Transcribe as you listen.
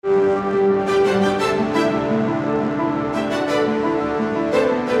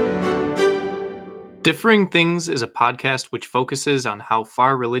Differing Things is a podcast which focuses on how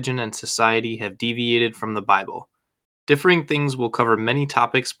far religion and society have deviated from the Bible. Differing Things will cover many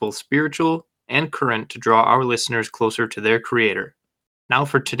topics, both spiritual and current, to draw our listeners closer to their Creator. Now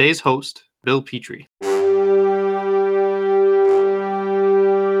for today's host, Bill Petrie.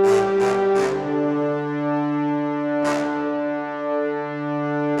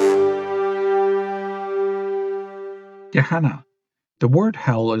 Gehenna, the word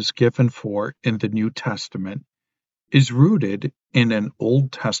hell is given for in the New Testament, is rooted in an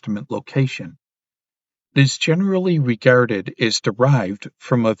Old Testament location. It is generally regarded as derived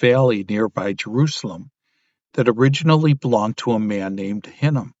from a valley nearby Jerusalem that originally belonged to a man named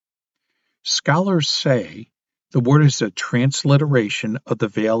Hinnom. Scholars say the word is a transliteration of the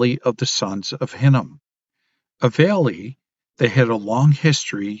Valley of the Sons of Hinnom, a valley that had a long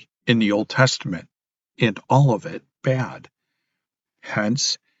history in the Old Testament, and all of it bad.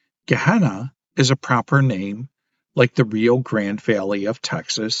 Hence, Gehenna is a proper name, like the Rio Grande Valley of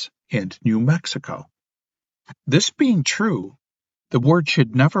Texas and New Mexico. This being true, the word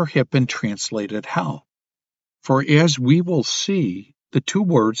should never have been translated hell, for as we will see, the two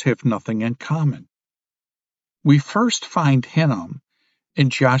words have nothing in common. We first find Hinnom in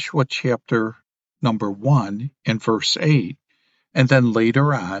Joshua chapter number 1 and verse 8, and then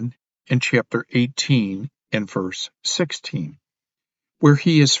later on in chapter 18 and verse 16. Where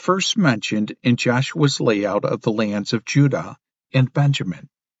he is first mentioned in Joshua's layout of the lands of Judah and Benjamin.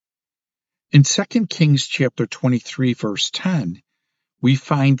 In 2 Kings chapter 23 verse 10, we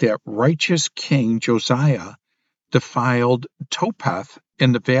find that righteous King Josiah defiled Topheth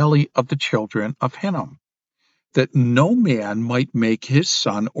in the valley of the children of Hinnom, that no man might make his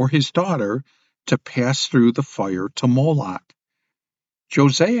son or his daughter to pass through the fire to Moloch.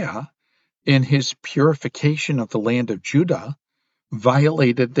 Josiah, in his purification of the land of Judah,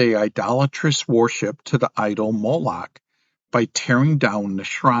 violated the idolatrous worship to the idol Moloch by tearing down the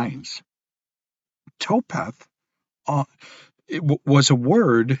shrines. Topheth was a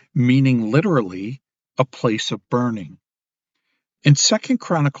word meaning literally a place of burning. In 2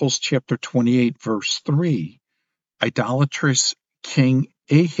 Chronicles chapter 28 verse 3, idolatrous King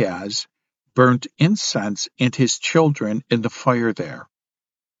Ahaz burnt incense and his children in the fire there,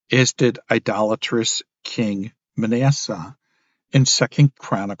 as did idolatrous King Manasseh in 2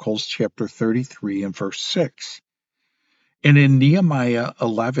 Chronicles chapter 33 and verse 6. And in Nehemiah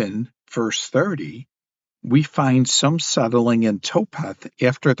 11 verse 30, we find some settling in Topheth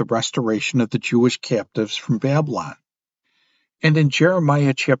after the restoration of the Jewish captives from Babylon. And in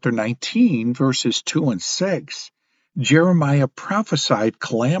Jeremiah chapter 19 verses 2 and 6, Jeremiah prophesied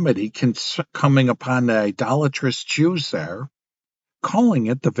calamity coming upon the idolatrous Jews there, calling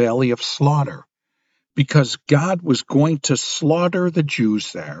it the Valley of Slaughter, because God was going to slaughter the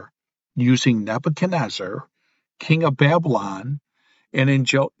Jews there using Nebuchadnezzar, king of Babylon. And in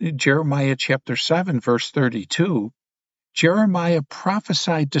Jeremiah chapter 7, verse 32, Jeremiah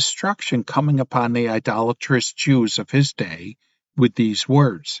prophesied destruction coming upon the idolatrous Jews of his day with these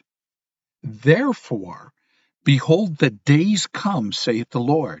words, "Therefore, behold, the days come, saith the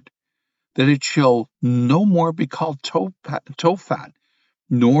Lord, that it shall no more be called Tophet,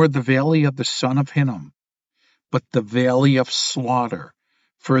 nor the valley of the son of Hinnom, but the valley of slaughter,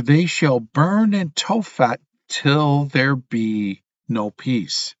 for they shall burn in Tophet till there be no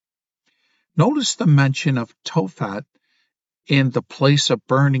peace." Notice the mention of Tophet in the place of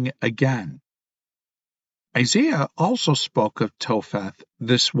burning again. Isaiah also spoke of Topheth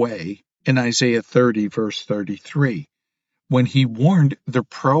this way in Isaiah 30 verse 33, when he warned the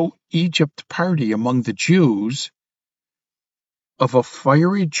pro-Egypt party among the Jews of a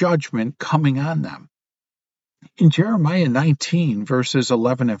fiery judgment coming on them. In Jeremiah 19, verses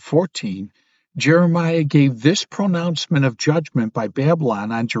 11 and 14, Jeremiah gave this pronouncement of judgment by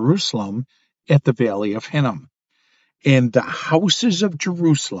Babylon on Jerusalem at the Valley of Hinnom. "And the houses of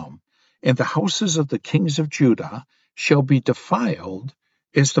Jerusalem and the houses of the kings of Judah shall be defiled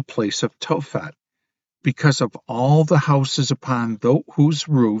as the place of Tophet, because of all the houses upon whose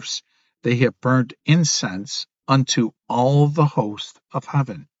roofs they have burned incense unto all the host of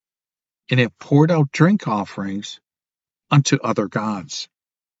heaven, and have poured out drink offerings unto other gods."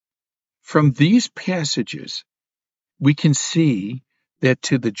 From these passages, we can see that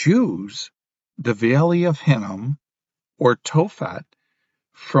to the Jews, the Valley of Hinnom, or Tophet,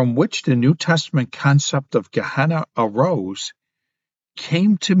 from which the New Testament concept of Gehenna arose,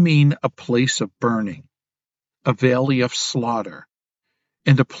 came to mean a place of burning, a valley of slaughter,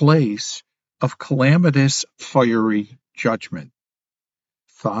 and a place of calamitous fiery judgment.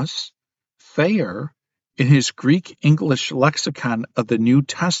 Thus, Thayer, in his Greek-English lexicon of the New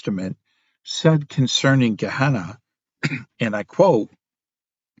Testament, said concerning Gehenna, and I quote,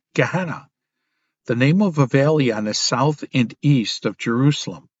 Gehenna, the name of a valley on the south and east of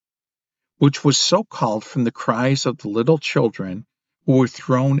Jerusalem, which was so called from the cries of the little children who were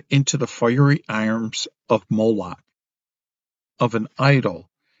thrown into the fiery arms of Moloch, of an idol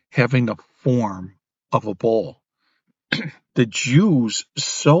having the form of a bull. The Jews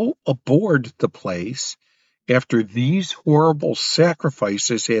so abhorred the place after these horrible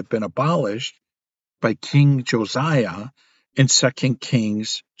sacrifices had been abolished by King Josiah in 2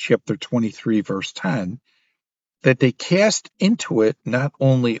 Kings chapter 23 verse 10 that they cast into it not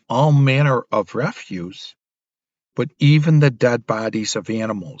only all manner of refuse, but even the dead bodies of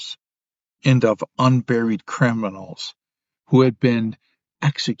animals and of unburied criminals who had been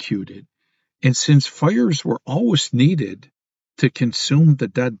executed. And since fires were always needed to consume the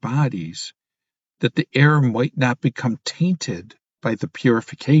dead bodies, that the air might not become tainted by the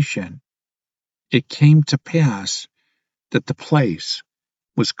purification, it came to pass that the place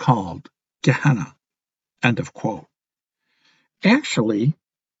was called Gehenna. End of quote. Actually,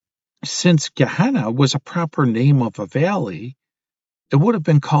 since Gehenna was a proper name of a valley, it would have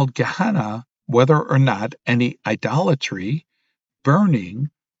been called Gehenna whether or not any idolatry, burning,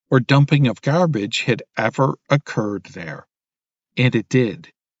 or dumping of garbage had ever occurred there. And it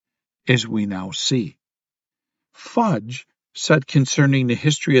did, as we now see. Fudge said concerning the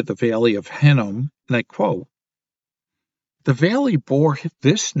history of the Valley of Hinnom, and I quote, the valley bore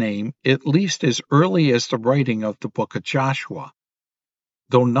this name at least as early as the writing of the book of Joshua,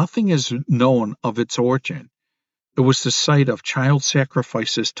 though nothing is known of its origin. It was the site of child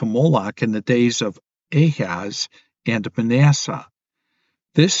sacrifices to Moloch in the days of Ahaz and Manasseh.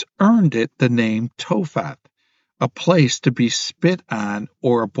 This earned it the name Topheth, a place to be spit on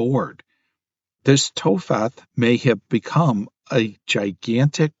or abhorred. This Topheth may have become a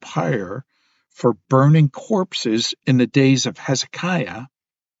gigantic pyre for burning corpses in the days of Hezekiah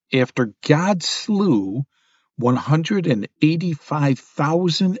after God slew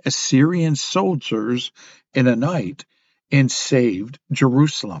 185,000 Assyrian soldiers in a night and saved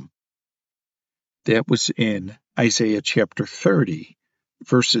Jerusalem. That was in Isaiah chapter 30,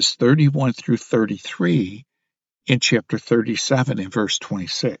 verses 31 through 33, and chapter 37 and verse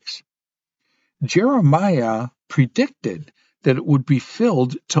 26. Jeremiah predicted that it would be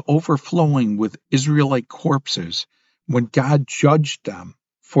filled to overflowing with Israelite corpses when God judged them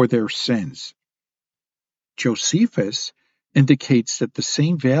for their sins. Josephus indicates that the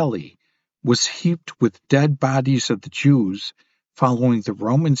same valley was heaped with dead bodies of the Jews following the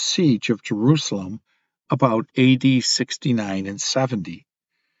Roman siege of Jerusalem about AD 69 and 70.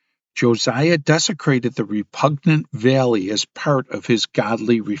 Josiah desecrated the repugnant valley as part of his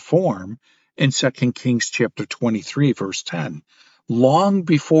godly reform in 2 Kings chapter 23 verse 10. Long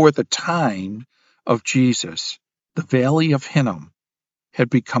before the time of Jesus, the valley of Hinnom had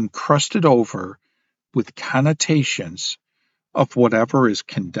become crusted over with connotations of whatever is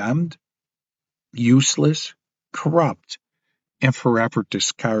condemned, useless, corrupt, and forever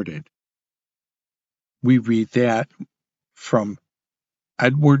discarded. We read that from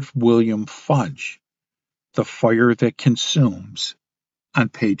Edward William Fudge, The Fire That Consumes, on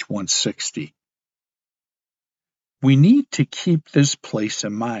page 160. We need to keep this place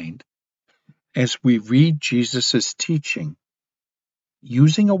in mind as we read Jesus' teaching,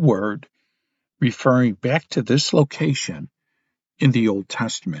 using a word referring back to this location in the Old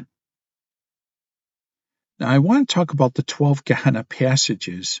Testament. Now, I want to talk about the 12 Gehenna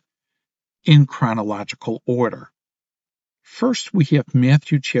passages in chronological order. First, we have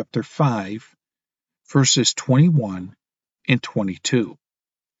Matthew chapter 5, verses 21 and 22.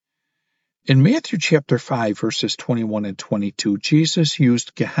 In Matthew chapter 5, verses 21 and 22, Jesus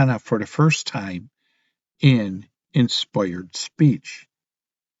used Gehenna for the first time in inspired speech.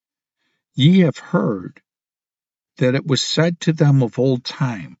 Ye have heard that it was said to them of old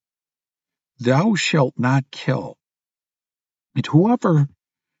time, Thou shalt not kill, and whoever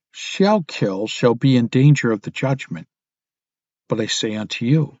shall kill shall be in danger of the judgment. But I say unto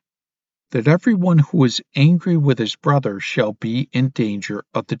you, that every one who is angry with his brother shall be in danger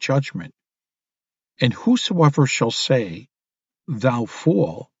of the judgment. And whosoever shall say, Thou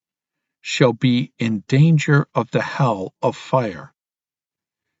fool, shall be in danger of the hell of fire.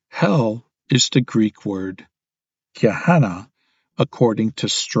 Hell is the Greek word Gehenna, according to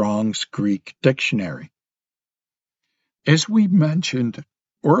Strong's Greek dictionary. As we mentioned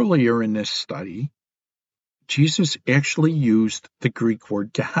earlier in this study, Jesus actually used the Greek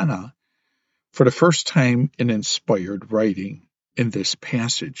word Gehenna for the first time in inspired writing in this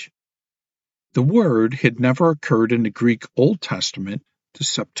passage. The word had never occurred in the Greek Old Testament, the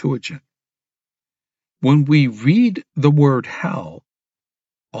Septuagint. When we read the word hell,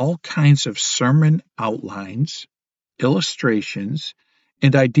 all kinds of sermon outlines, illustrations,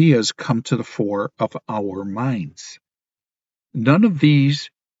 and ideas come to the fore of our minds. None of these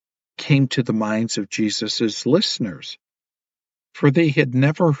came to the minds of Jesus' listeners, for they had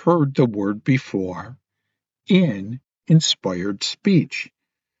never heard the word before in inspired speech.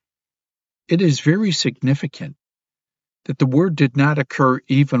 It is very significant that the word did not occur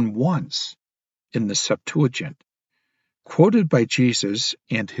even once in the Septuagint, quoted by Jesus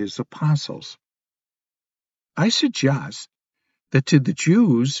and his apostles. I suggest that to the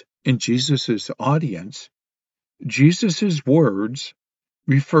Jews in Jesus' audience, Jesus' words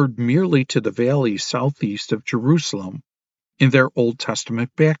referred merely to the valley southeast of Jerusalem in their Old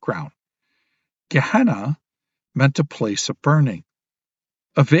Testament background. Gehenna meant a place of burning,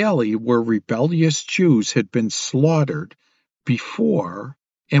 a valley where rebellious Jews had been slaughtered before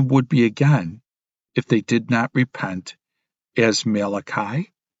and would be again if they did not repent, as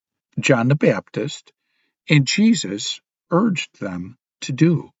Malachi, John the Baptist, and Jesus urged them to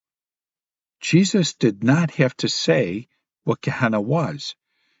do. Jesus did not have to say what Gehenna was,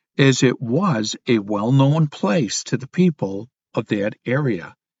 as it was a well-known place to the people of that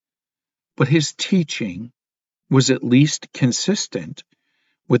area. But his teaching was at least consistent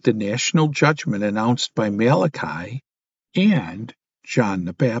with the national judgment announced by Malachi and John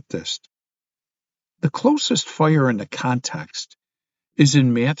the Baptist. The closest fire in the context is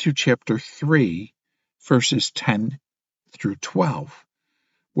in Matthew chapter 3, verses 10 through 12,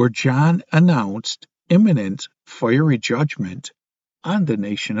 where John announced imminent fiery judgment on the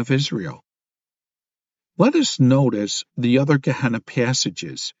nation of Israel. Let us notice the other Gehenna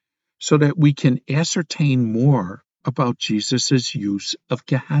passages so that we can ascertain more about Jesus' use of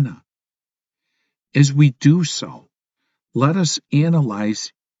Gehenna. As we do so, let us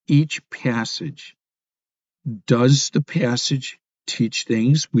analyze each passage. Does the passage teach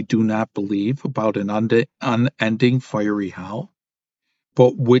things we do not believe about an unending fiery hell,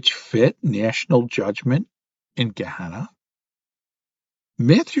 but which fit national judgment in Gehenna?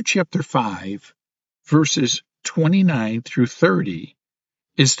 Matthew chapter 5, verses 29 through 30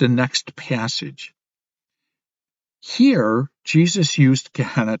 is the next passage. Here, Jesus used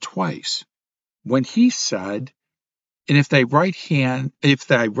Gehenna twice, when he said, "And if thy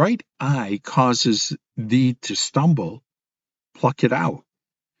right eye causes thee to stumble, pluck it out,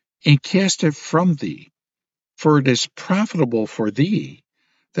 and cast it from thee, for it is profitable for thee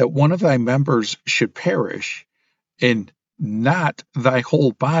that one of thy members should perish, and not thy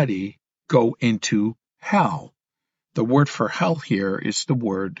whole body go into hell." The word for hell here is the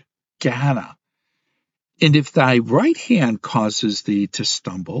word Gehenna. "And if thy right hand causes thee to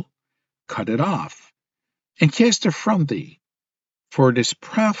stumble, cut it off, and cast it from thee, for it is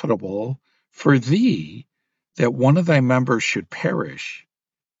profitable for thee that one of thy members should perish,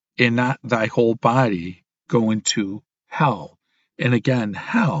 and not thy whole body go into hell." And again,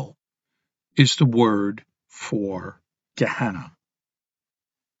 hell is the word for Gehenna.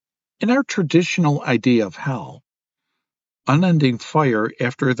 In our traditional idea of hell, unending fire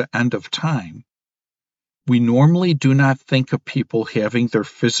after the end of time, we normally do not think of people having their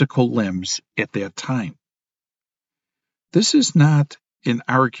physical limbs at that time. This is not an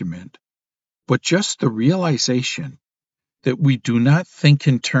argument, but just the realization that we do not think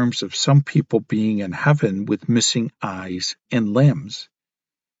in terms of some people being in heaven with missing eyes and limbs,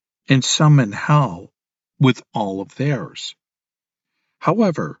 and some in hell with all of theirs.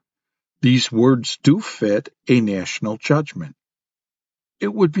 However, these words do fit a national judgment.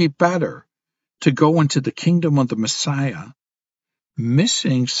 It would be better to go into the kingdom of the Messiah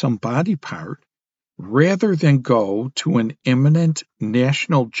missing some body part rather than go to an imminent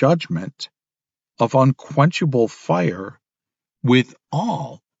national judgment of unquenchable fire with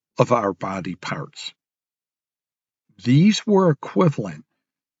all of our body parts. These were equivalent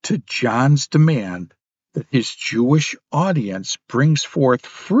to John's demand that his Jewish audience brings forth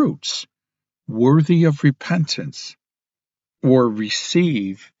fruits worthy of repentance or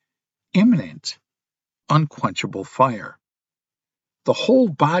receive imminent, unquenchable fire. The whole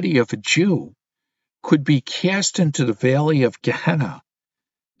body of a Jew could be cast into the valley of Gehenna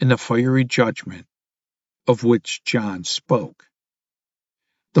in the fiery judgment of which John spoke.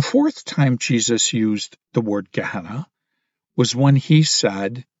 The fourth time Jesus used the word Gehenna was when he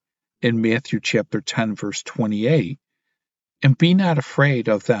said in Matthew chapter 10, verse 28, "And be not afraid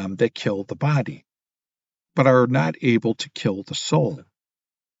of them that kill the body, but are not able to kill the soul,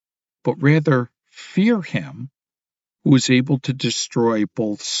 but rather fear him who is able to destroy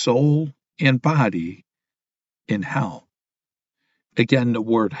both soul and body in hell." Again, the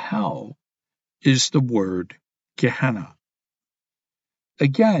word hell is the word Gehenna.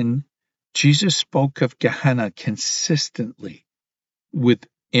 Again, Jesus spoke of Gehenna consistently with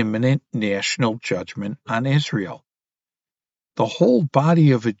imminent national judgment on Israel. The whole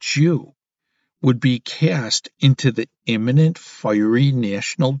body of a Jew would be cast into the imminent fiery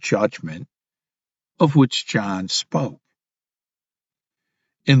national judgment of which John spoke.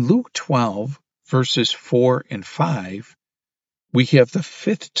 In Luke 12, verses 4 and 5, we have the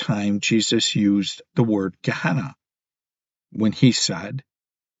fifth time Jesus used the word Gehenna, when he said,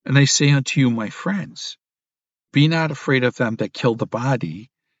 "And I say unto you, my friends, be not afraid of them that kill the body,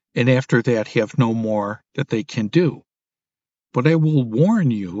 and after that have no more that they can do. But I will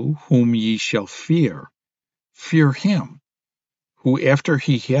warn you whom ye shall fear. Fear him, who after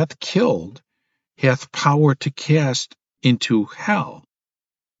he hath killed hath power to cast into hell.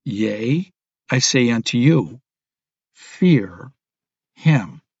 Yea, I say unto you, fear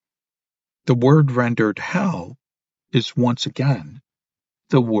him." The word rendered hell is once again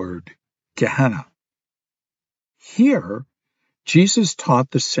the word Gehenna. Here, Jesus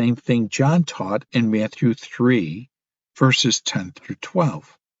taught the same thing John taught in Matthew 3, verses 10 through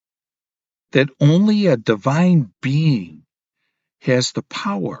 12, that only a divine being has the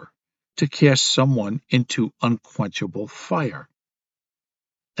power to cast someone into unquenchable fire.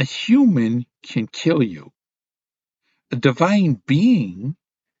 A human can kill you. A divine being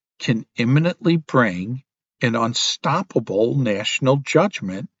can imminently bring an unstoppable national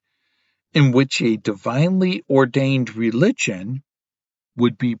judgment in which a divinely ordained religion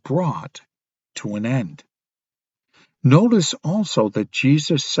would be brought to an end. Notice also that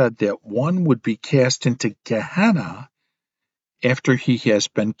Jesus said that one would be cast into Gehenna after he has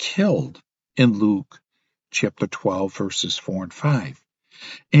been killed in Luke chapter 12, verses 4 and 5,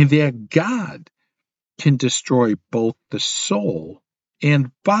 and that God can destroy both the soul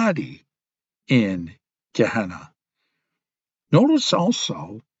and body in Gehenna. Notice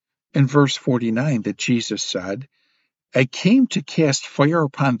also in verse 49 that Jesus said, "I came to cast fire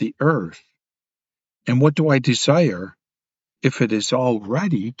upon the earth, and what do I desire if it is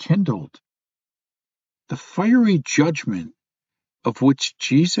already kindled?" The fiery judgment of which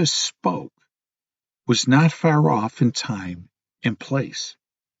Jesus spoke was not far off in time and place,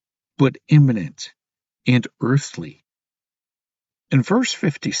 but imminent and earthly. In verse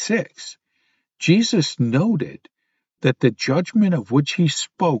 56, Jesus noted that the judgment of which he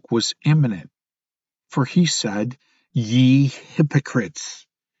spoke was imminent, for he said, "Ye hypocrites,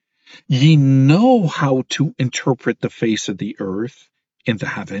 ye know how to interpret the face of the earth and the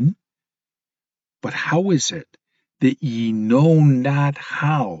heaven, but how is it that ye know not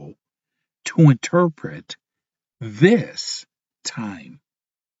how to interpret this time?"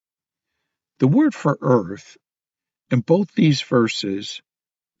 The word for earth in both these verses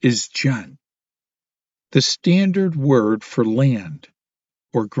is gen, the standard word for land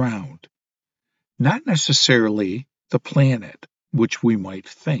or ground, not necessarily the planet, which we might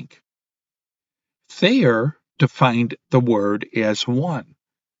think. Thayer defined the word as 1,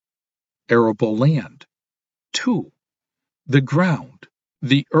 arable land; 2, the ground,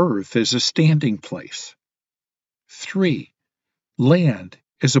 the earth as a standing place; 3, land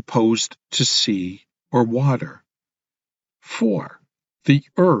as opposed to sea or water; 4, the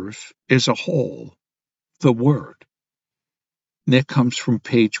earth as a whole, the word. And that comes from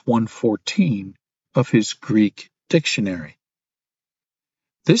page 114 of his Greek dictionary.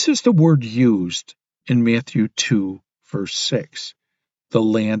 This is the word used in Matthew 2, verse 6, the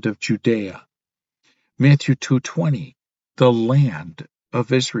land of Judea; Matthew 2:20, the land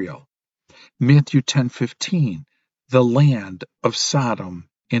of Israel; Matthew 10:15, the land of Sodom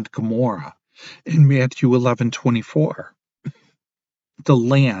and Gomorrah; and Matthew 11:24, the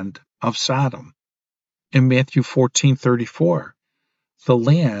land of Sodom; in Matthew 14:34, the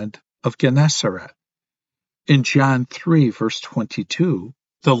land of Gennesaret; in John 3, verse 22,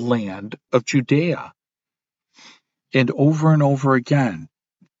 the land of Judea. And over again,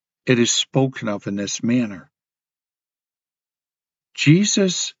 it is spoken of in this manner.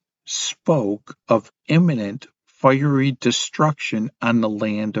 Jesus spoke of imminent fiery destruction on the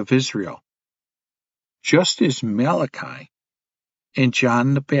land of Israel, just as Malachi and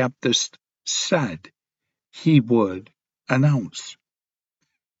John the Baptist said he would announce.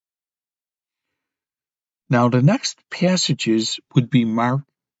 Now, the next passages would be Mark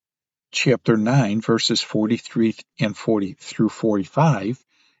chapter 9, verses 43 and 40 through 45,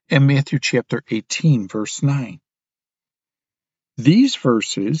 and Matthew chapter 18, verse 9. These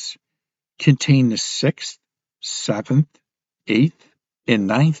verses contain the sixth, seventh, eighth, and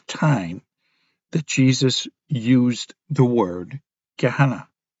ninth time that Jesus used the word Gehenna.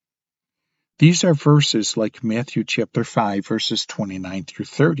 These are verses like Matthew chapter 5, verses 29 through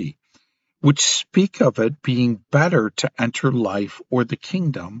 30, which speak of it being better to enter life or the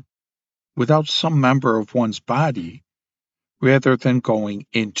kingdom without some member of one's body rather than going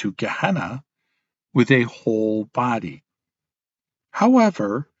into Gehenna with a whole body.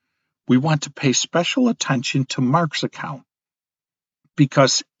 However, we want to pay special attention to Mark's account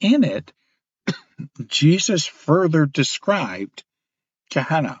because in it, Jesus further described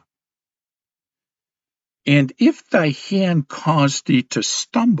Gehenna. And if thy hand cause thee to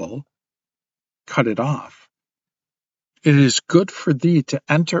stumble, cut it off. It is good for thee to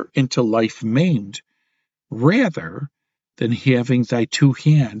enter into life maimed, rather than having thy two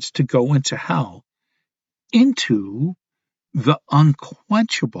hands to go into hell, into the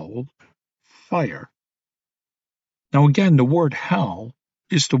unquenchable fire. Now, again, the word hell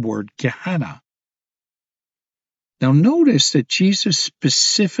is the word Gehenna. Now, notice that Jesus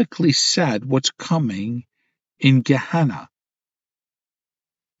specifically said what's coming in Gehenna,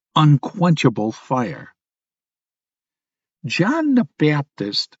 unquenchable fire. John the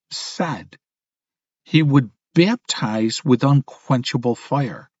Baptist said he would baptize with unquenchable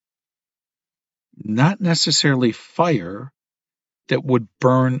fire, not necessarily fire that would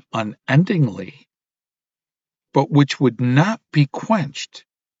burn unendingly, but which would not be quenched.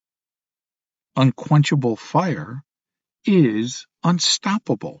 Unquenchable fire is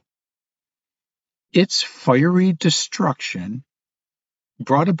unstoppable. It's fiery destruction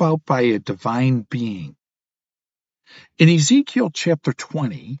brought about by a divine being. In Ezekiel chapter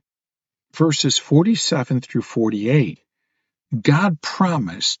 20, verses 47 through 48, God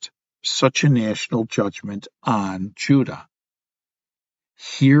promised such a national judgment on Judah.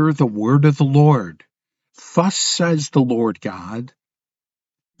 Hear the word of the Lord. Thus says the Lord God,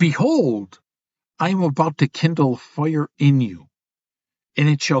 Behold, I am about to kindle fire in you, and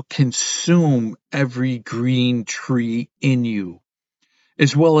it shall consume every green tree in you,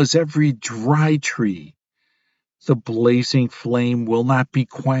 as well as every dry tree. The blazing flame will not be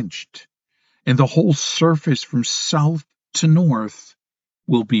quenched, and the whole surface from south to north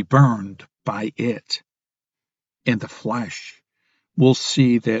will be burned by it. And the flesh will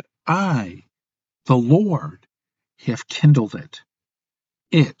see that I, the Lord, have kindled it.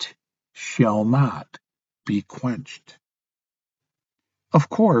 It shall not be quenched. Of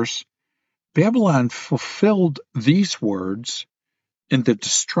course, Babylon fulfilled these words in the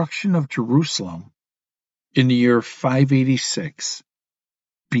destruction of Jerusalem in the year 586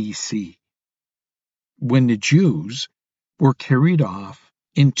 BC, when the Jews were carried off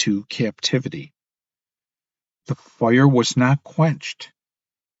into captivity. The fire was not quenched,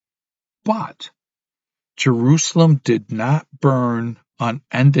 but Jerusalem did not burn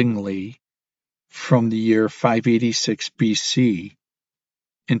unendingly from the year 586 BC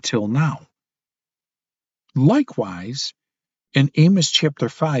until now. Likewise, in Amos chapter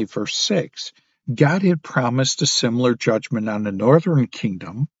 5, verse 6, God had promised a similar judgment on the northern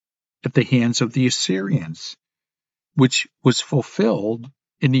kingdom at the hands of the Assyrians, which was fulfilled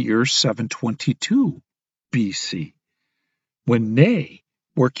in the year 722 BC, when they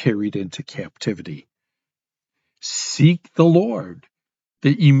were carried into captivity. Seek the Lord,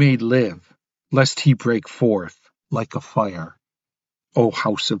 that ye may live, lest he break forth like a fire, O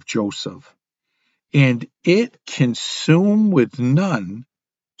house of Joseph, and it consume with none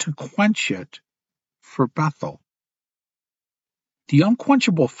to quench it for Bethel. The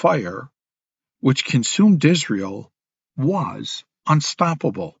unquenchable fire which consumed Israel was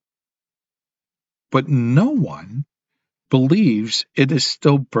unstoppable, but no one believes it is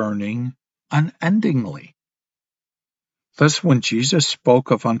still burning unendingly. Thus, when Jesus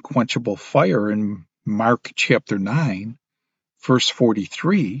spoke of unquenchable fire in Mark chapter 9, verse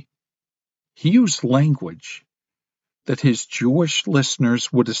 43, he used language that his Jewish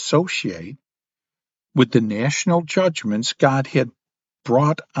listeners would associate with the national judgments God had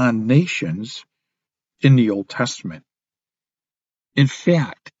brought on nations in the Old Testament. In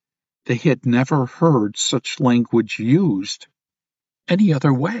fact, they had never heard such language used any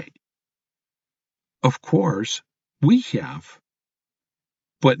other way. Of course, we have,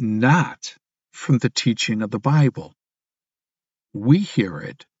 but not from the teaching of the Bible. We hear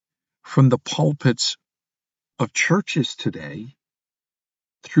it from the pulpits of churches today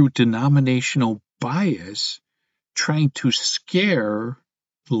through denominational bias, trying to scare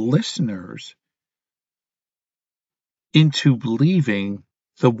listeners into believing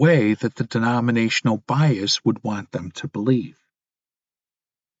the way that the denominational bias would want them to believe.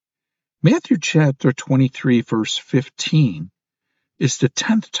 Matthew chapter 23, verse 15 is the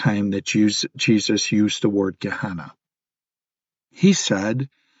 10th time that Jesus used the word Gehenna. He said,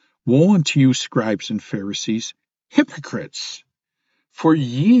 Woe unto you, scribes and Pharisees, hypocrites! For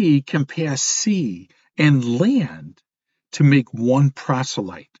ye can pass sea and land to make one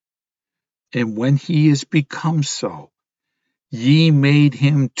proselyte, and when he is become so, ye made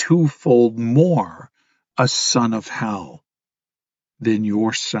him twofold more a son of hell than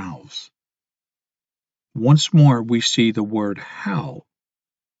yourselves. Once more we see the word hell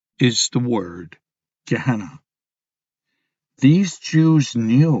is the word Gehenna. These Jews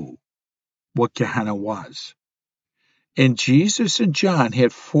knew what Gehenna was, and Jesus and John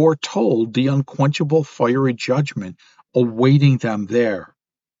had foretold the unquenchable fiery judgment awaiting them there.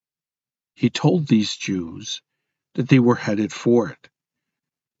 He told these Jews that they were headed for it,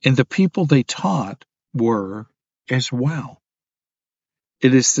 and the people they taught were as well.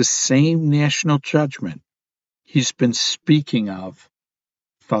 It is the same national judgment he's been speaking of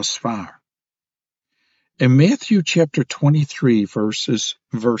thus far. In Matthew chapter 23, verse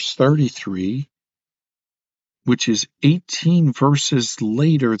 33, which is 18 verses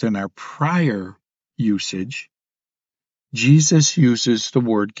later than our prior usage, Jesus uses the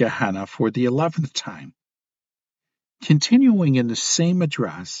word Gehenna for the 11th time. Continuing in the same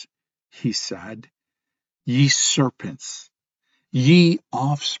address, he said, Ye serpents, ye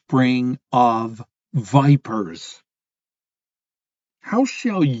offspring of vipers, how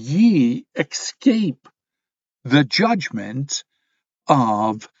shall ye escape the judgment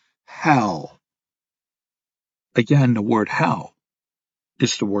of hell? Again, the word hell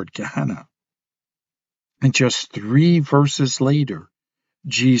is the word Gehenna. And just 3 verses later,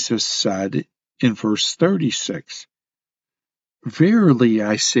 Jesus said in verse 36, Verily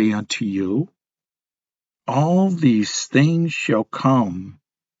I say unto you, all these things shall come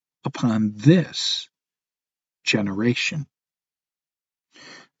upon this generation.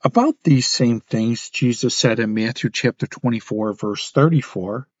 About these same things, Jesus said in Matthew chapter 24, verse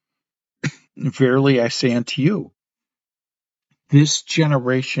 34, Verily I say unto you, this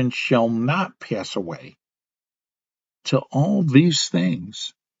generation shall not pass away till all these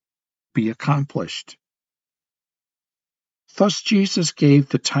things be accomplished. Thus Jesus gave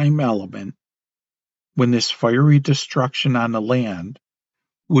the time element when this fiery destruction on the land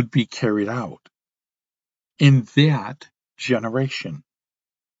would be carried out in that generation,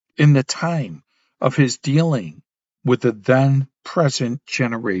 in the time of his dealing with the then present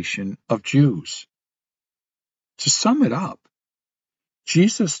generation of Jews. To sum it up,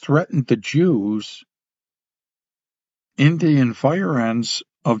 Jesus threatened the Jews in the environs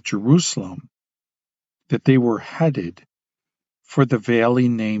of Jerusalem that they were headed for the valley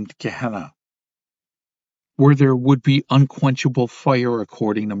named Gehenna, where there would be unquenchable fire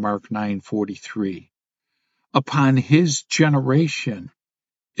according to Mark 9:43. Upon his generation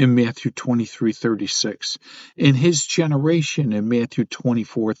in Matthew 23:36, in his generation in Matthew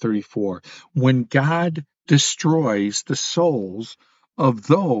 24:34, when God destroys the souls of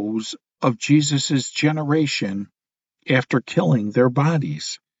those of Jesus' generation after killing their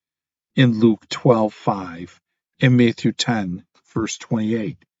bodies in Luke 12:5 and Matthew 10, verse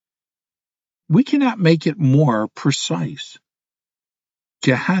 28. We cannot make it more precise.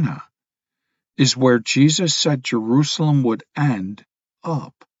 Gehenna is where Jesus said Jerusalem would end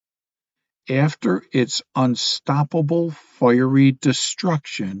up after its unstoppable fiery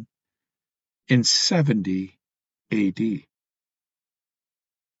destruction in 70 AD.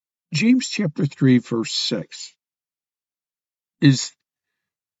 James chapter 3 verse 6 is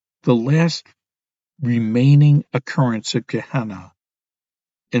the last remaining occurrence of Gehenna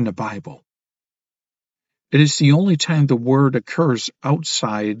in the Bible. It is the only time the word occurs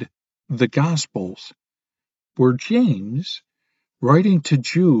outside the Gospels, where James, writing to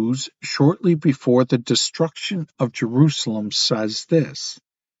Jews shortly before the destruction of Jerusalem, says this,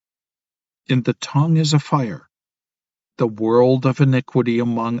 In the tongue is a fire, the world of iniquity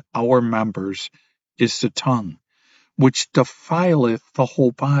among our members is the tongue, which defileth the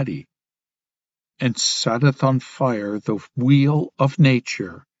whole body, and setteth on fire the wheel of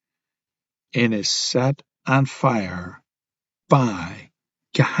nature, and is set on fire by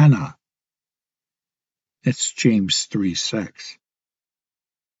Gehenna. It's James 3:6.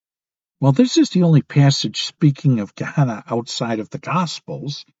 Well, this is the only passage speaking of Gehenna outside of the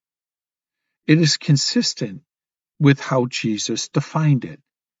Gospels. It is consistent with how Jesus defined it.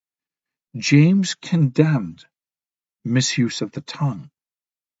 James condemned misuse of the tongue,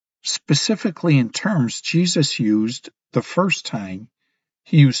 specifically in terms Jesus used the first time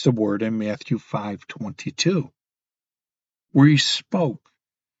he used the word in Matthew 5:22, where he spoke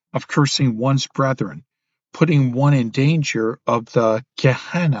of cursing one's brethren, putting one in danger of the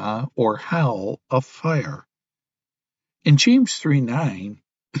Gehenna or hell of fire. In James 3:9,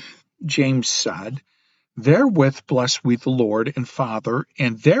 James said, "Therewith bless we the Lord and Father,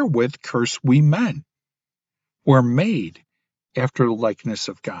 and therewith curse we men, who are made after the likeness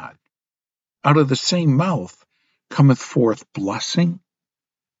of God. Out of the same mouth cometh forth blessing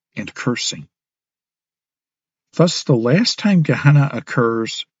and cursing." Thus, the last time Gehenna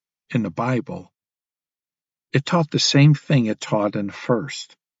occurs in the Bible, it taught the same thing it taught in the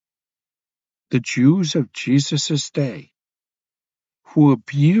first. The Jews of Jesus' day, who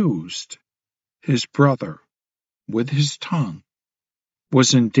abused his brother with his tongue,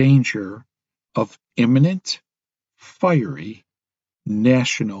 was in danger of imminent, fiery,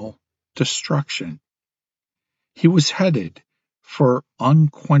 national destruction. He was headed for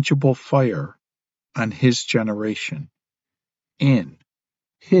unquenchable fire on his generation, in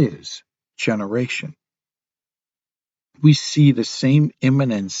his generation. We see the same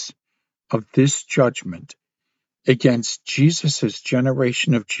imminence of this judgment against Jesus'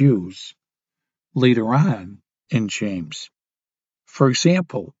 generation of Jews later on in James. For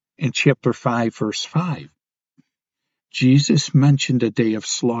example, in chapter 5, verse 5, Jesus mentioned a day of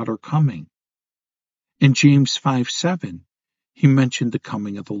slaughter coming. In James 5:7, he mentioned the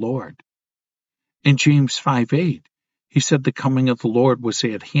coming of the Lord. In James 5:8, he said the coming of the Lord was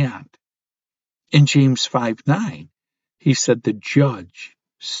at hand. In James 5:9, he said the judge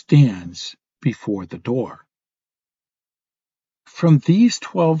stands before the door. From these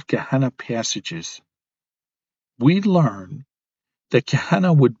 12 Gehenna passages, we learn that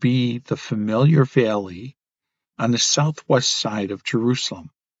Gehenna would be the familiar valley on the southwest side of Jerusalem,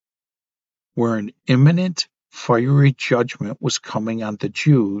 where an imminent fiery judgment was coming on the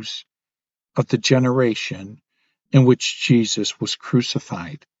Jews of the generation in which Jesus was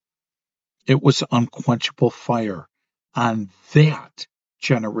crucified. It was unquenchable fire on that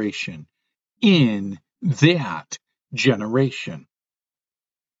generation, in that generation.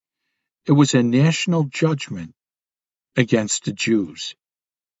 It was a national judgment against the Jews.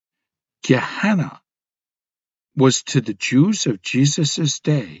 Gehenna was to the Jews of Jesus'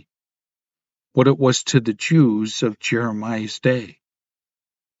 day what it was to the Jews of Jeremiah's day,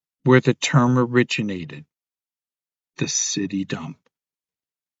 where the term originated, the city dump.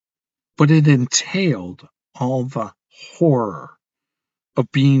 But it entailed all the horror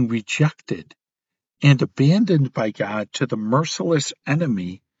of being rejected and abandoned by God to the merciless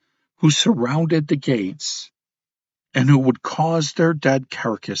enemy who surrounded the gates and who would cause their dead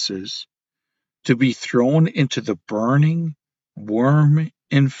carcasses to be thrown into the burning,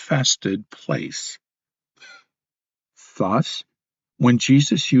 worm-infested place. Thus, when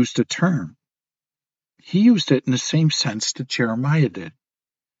Jesus used the term, he used it in the same sense that Jeremiah did.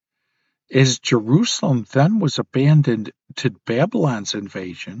 As Jerusalem then was abandoned to Babylon's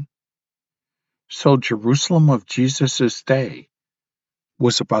invasion, so Jerusalem of Jesus' day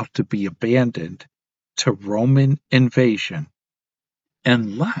was about to be abandoned to Roman invasion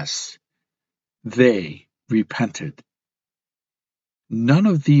unless they repented. None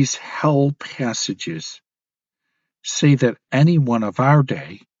of these hell passages say that anyone of our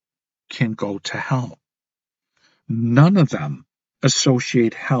day can go to hell. None of them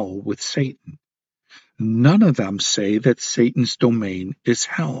associate hell with Satan. None of them say that Satan's domain is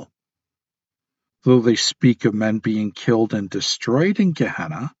hell. Though they speak of men being killed and destroyed in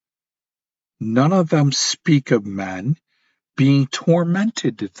Gehenna, none of them speak of men being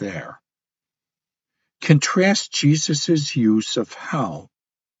tormented there. Contrast Jesus' use of hell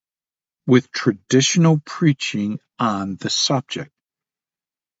with traditional preaching on the subject.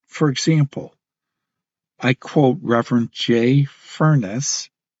 For example, I quote Reverend J. Furness,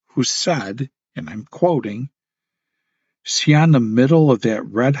 who said, and I'm quoting, "See, on the middle of that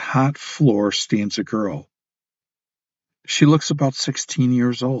red-hot floor stands a girl. She looks about 16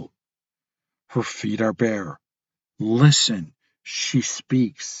 years old. Her feet are bare. Listen, she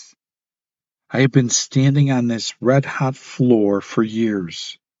speaks. I have been standing on this red-hot floor for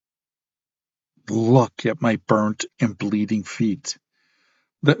years. Look at my burnt and bleeding feet.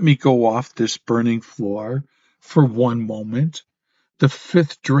 Let me go off this burning floor for one moment. The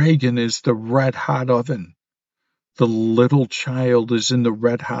fifth dragon is the red-hot oven. The little child is in the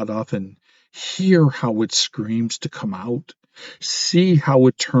red-hot oven. Hear how it screams to come out. See how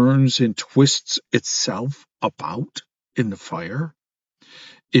it turns and twists itself about in the fire.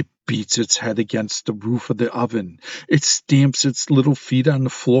 It beats its head against the roof of the oven. It stamps its little feet on the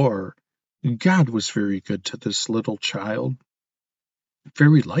floor. God was very good to this little child.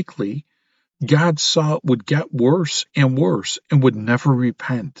 Very likely, God saw it would get worse and worse and would never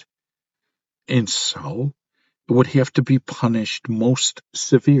repent. And so, it would have to be punished most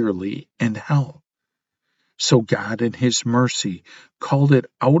severely in hell. So God, in His mercy, called it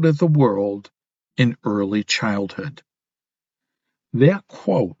out of the world in early childhood. That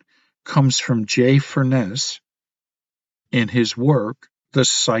quote comes from J. Furness in his work, The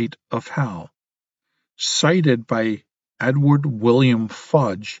Sight of Hell, cited by Edward William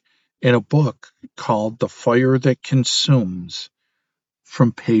Fudge in a book called The Fire That Consumes,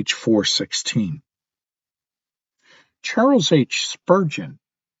 from page 416. Charles H. Spurgeon,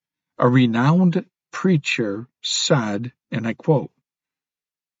 a renowned preacher, said, and I quote,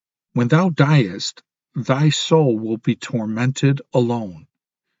 "When thou diest, thy soul will be tormented alone.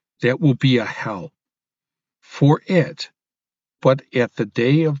 That will be a hell. For it, but at the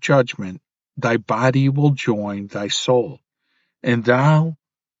day of judgment, thy body will join thy soul, and thou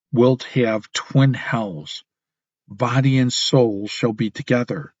wilt have twin hells. Body and soul shall be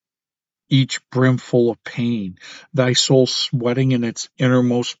together, each brimful of pain, thy soul sweating in its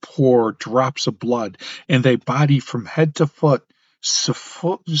innermost pore drops of blood, and thy body from head to foot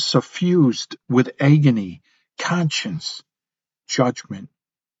suffused with agony, conscience, judgment,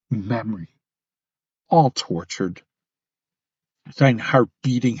 memory, all tortured, thine heart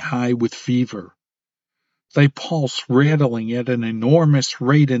beating high with fever, thy pulse rattling at an enormous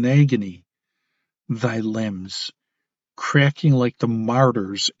rate in agony, thy limbs cracking like the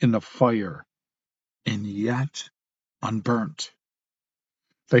martyrs in the fire, and yet unburnt.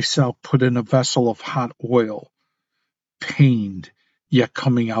 Thyself put in a vessel of hot oil, pained, yet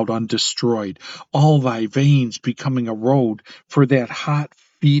coming out undestroyed, all thy veins becoming a road for that hot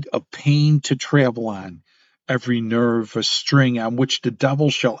feet of pain to travel on, every nerve a string on which the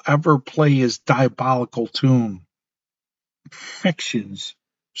devil shall ever play his diabolical tune. Fictions,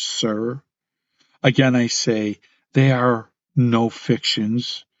 sir. Again I say, they are no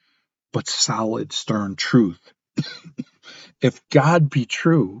fictions, but solid, stern truth. If God be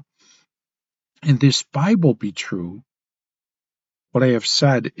true, and this Bible be true, what I have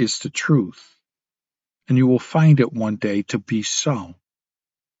said is the truth, and you will find it one day to be so.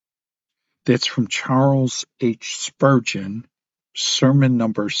 That's from Charles H. Spurgeon, sermon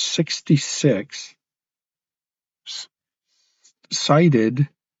number 66, cited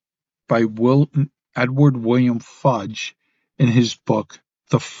by Edward William Fudge in his book,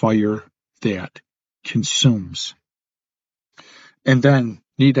 The Fire That Consumes. And then,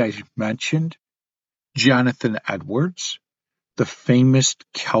 need I mention, Jonathan Edwards, the famous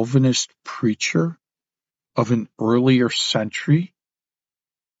Calvinist preacher of an earlier century,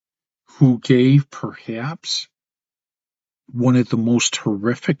 who gave perhaps one of the most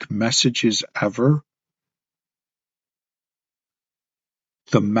horrific messages ever,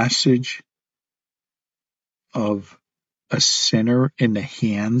 the message of a sinner in the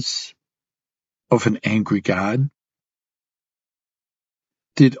hands of an angry God.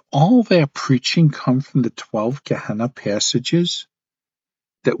 Did all that preaching come from the 12 Gehenna passages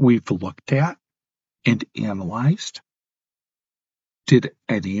that we've looked at and analyzed? Did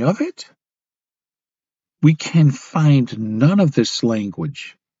any of it? We can find none of this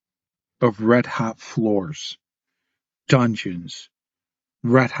language of red-hot floors, dungeons,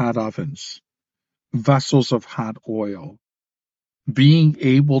 red-hot ovens, vessels of hot oil, being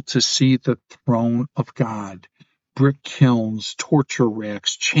able to see the throne of God, brick kilns, torture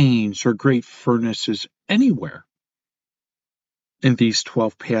racks, chains, or great furnaces anywhere in these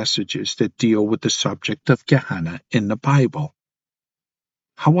 12 passages that deal with the subject of Gehenna in the Bible.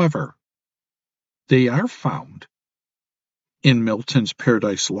 However, they are found in Milton's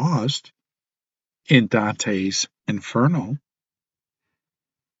Paradise Lost, in Dante's Inferno.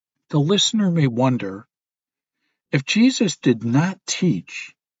 The listener may wonder, if Jesus did not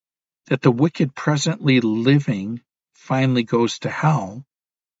teach that the wicked presently living finally goes to hell,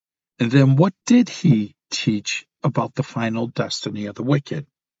 and then what did he teach about the final destiny of the wicked?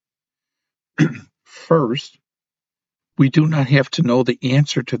 First, we do not have to know the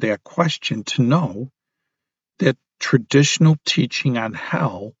answer to that question to know that traditional teaching on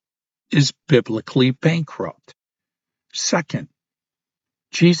hell is biblically bankrupt. Second,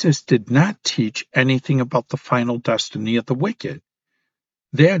 Jesus did not teach anything about the final destiny of the wicked,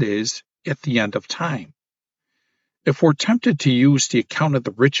 that is, at the end of time. If we're tempted to use the account of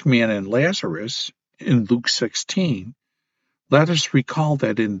the rich man and Lazarus in Luke 16, let us recall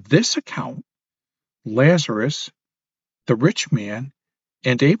that in this account, Lazarus, the rich man,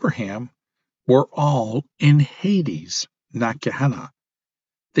 and Abraham were all in Hades, not Gehenna.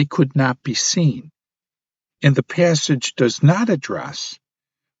 They could not be seen, and the passage does not address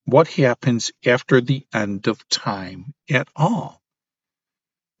what happens after the end of time at all.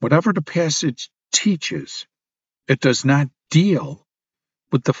 Whatever the passage teaches, it does not deal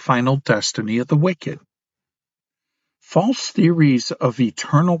with the final destiny of the wicked. False theories of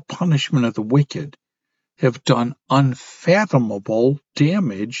eternal punishment of the wicked have done unfathomable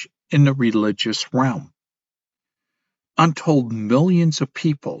damage in the religious realm. Untold millions of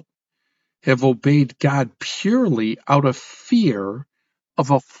people have obeyed God purely out of fear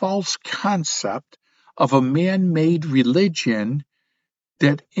of a false concept of a man-made religion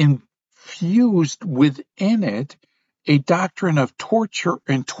that infused within it a doctrine of torture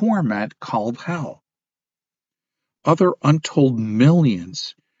and torment called hell. Other untold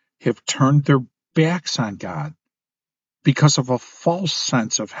millions have turned their backs on God because of a false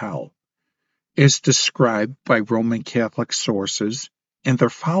sense of hell, as described by Roman Catholic sources and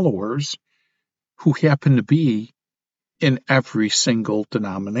their followers, who happen to be in every single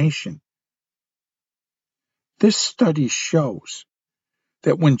denomination. This study shows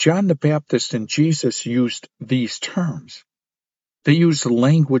that when John the Baptist and Jesus used these terms, they used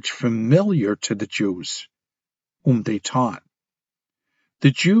language familiar to the Jews whom they taught. The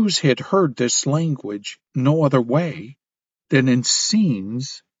Jews had heard this language no other way than in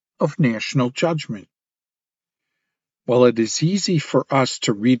scenes of national judgment. While it is easy for us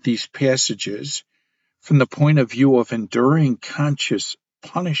to read these passages from the point of view of enduring conscious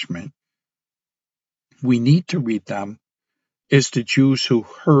punishment, we need to read them as the Jews who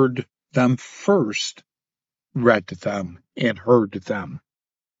heard them first read them and heard them.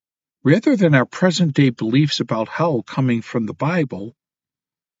 Rather than our present-day beliefs about hell coming from the Bible,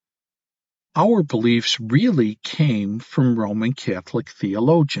 our beliefs really came from Roman Catholic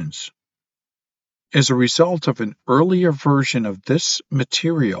theologians. As a result of an earlier version of this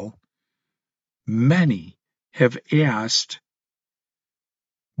material, many have asked,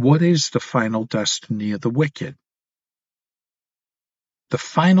 what is the final destiny of the wicked? The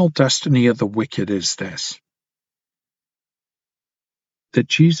final destiny of the wicked is this: that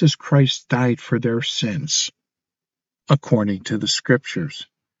Jesus Christ died for their sins, according to the Scriptures,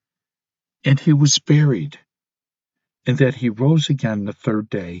 and he was buried, and that he rose again the third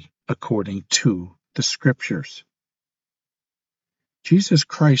day, according to the Scriptures. Jesus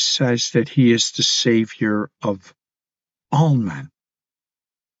Christ says that he is the Savior of all men,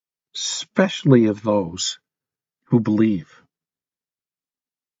 especially of those who believe.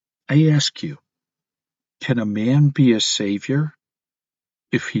 I ask you, can a man be a Savior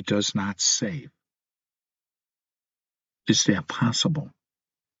if he does not save? Is that possible?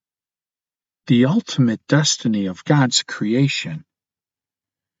 The ultimate destiny of God's creation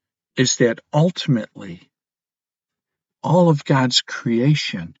is that ultimately all of God's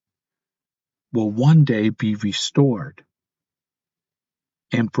creation will one day be restored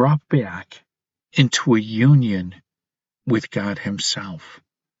and brought back into a union with God Himself.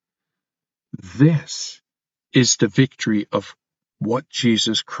 This is the victory of what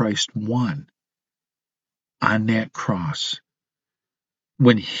Jesus Christ won on that cross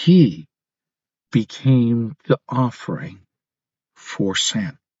when He became the offering for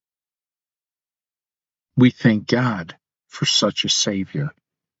sin. We thank God for such a Savior.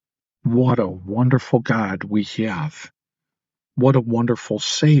 What a wonderful God we have. What a wonderful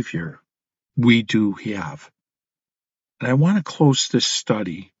Savior we do have. And I want to close this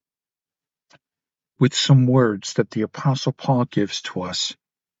study with some words that the Apostle Paul gives to us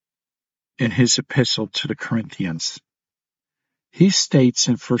in his epistle to the Corinthians. He states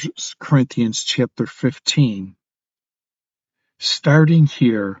in 1 Corinthians chapter 15, starting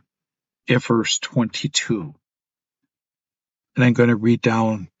here at verse 22, and I'm going to read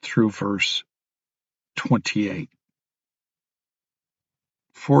down through verse 28.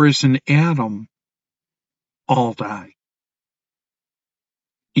 For as in Adam all die,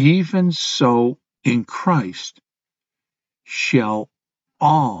 even so in Christ shall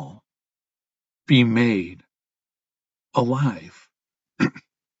all be made alive.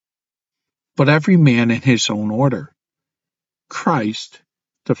 But every man in his own order. Christ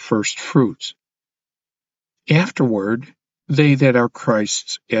the first fruits. Afterward, they that are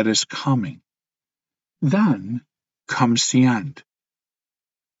Christ's at his coming. Then comes the end,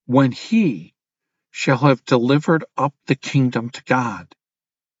 when he shall have delivered up the kingdom to God,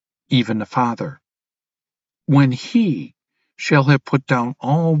 even the Father, when he shall have put down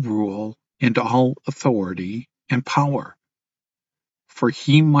all rule and all authority and power. For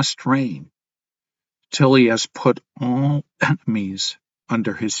he must reign till he has put all enemies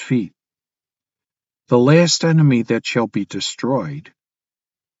under his feet. The last enemy that shall be destroyed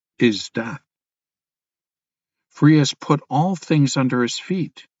is death. For he has put all things under his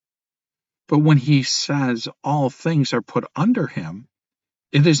feet. But when he says all things are put under him,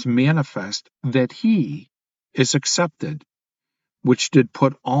 it is manifest that he is accepted, which did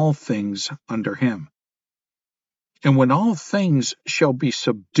put all things under him. And when all things shall be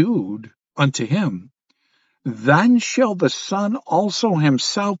subdued unto him, then shall the Son also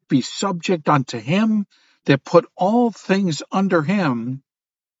himself be subject unto him that put all things under him,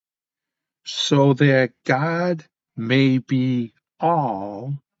 so that God may be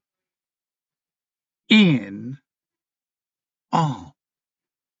all in all.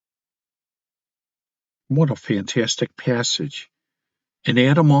 What a fantastic passage. In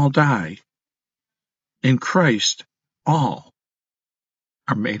Adam all die, in Christ all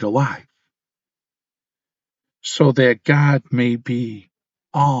are made alive, so that God may be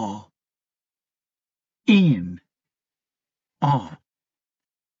all in all.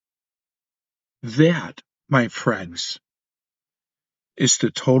 That, my friends, is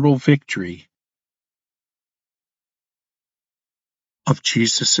the total victory of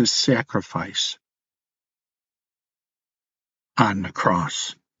Jesus' sacrifice on the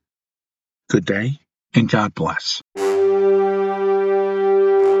cross. Good day, and God bless.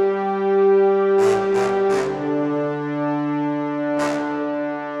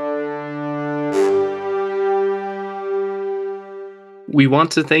 We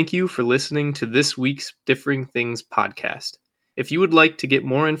want to thank you for listening to this week's Differing Things podcast. If you would like to get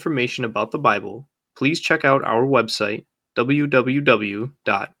more information about the Bible, please check out our website,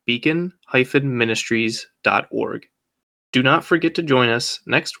 www.beacon-ministries.org. Do not forget to join us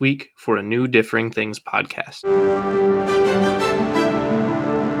next week for a new Differing Things podcast.